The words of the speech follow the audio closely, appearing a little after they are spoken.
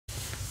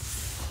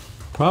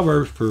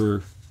Proverbs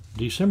for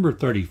December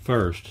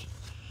 31st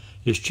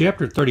is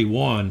chapter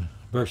 31,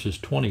 verses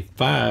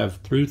 25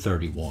 through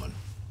 31.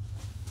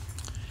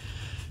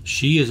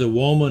 She is a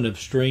woman of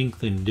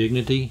strength and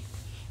dignity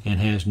and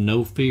has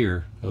no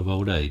fear of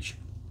old age.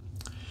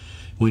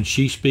 When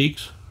she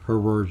speaks, her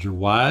words are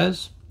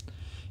wise,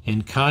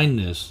 and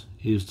kindness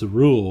is the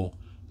rule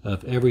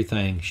of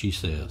everything she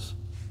says.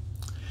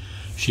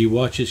 She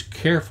watches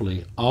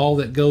carefully all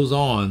that goes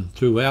on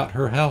throughout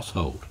her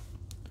household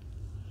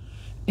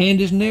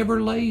and is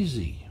never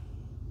lazy.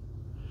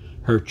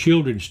 Her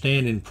children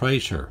stand and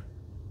praise her.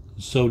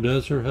 So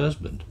does her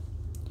husband.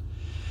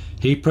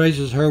 He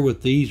praises her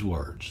with these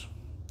words: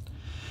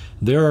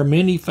 "There are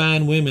many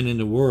fine women in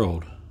the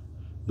world,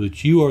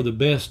 but you are the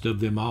best of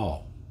them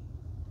all."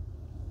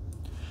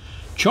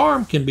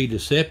 Charm can be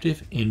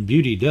deceptive and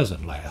beauty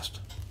doesn't last.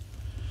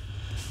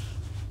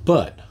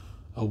 But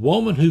a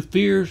woman who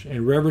fears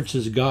and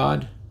reverences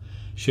God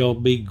shall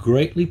be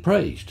greatly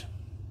praised.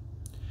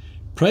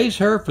 Praise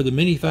her for the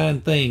many fine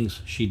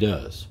things she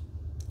does.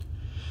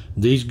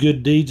 These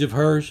good deeds of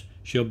hers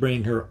shall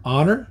bring her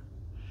honor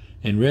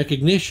and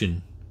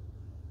recognition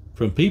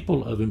from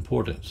people of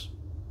importance.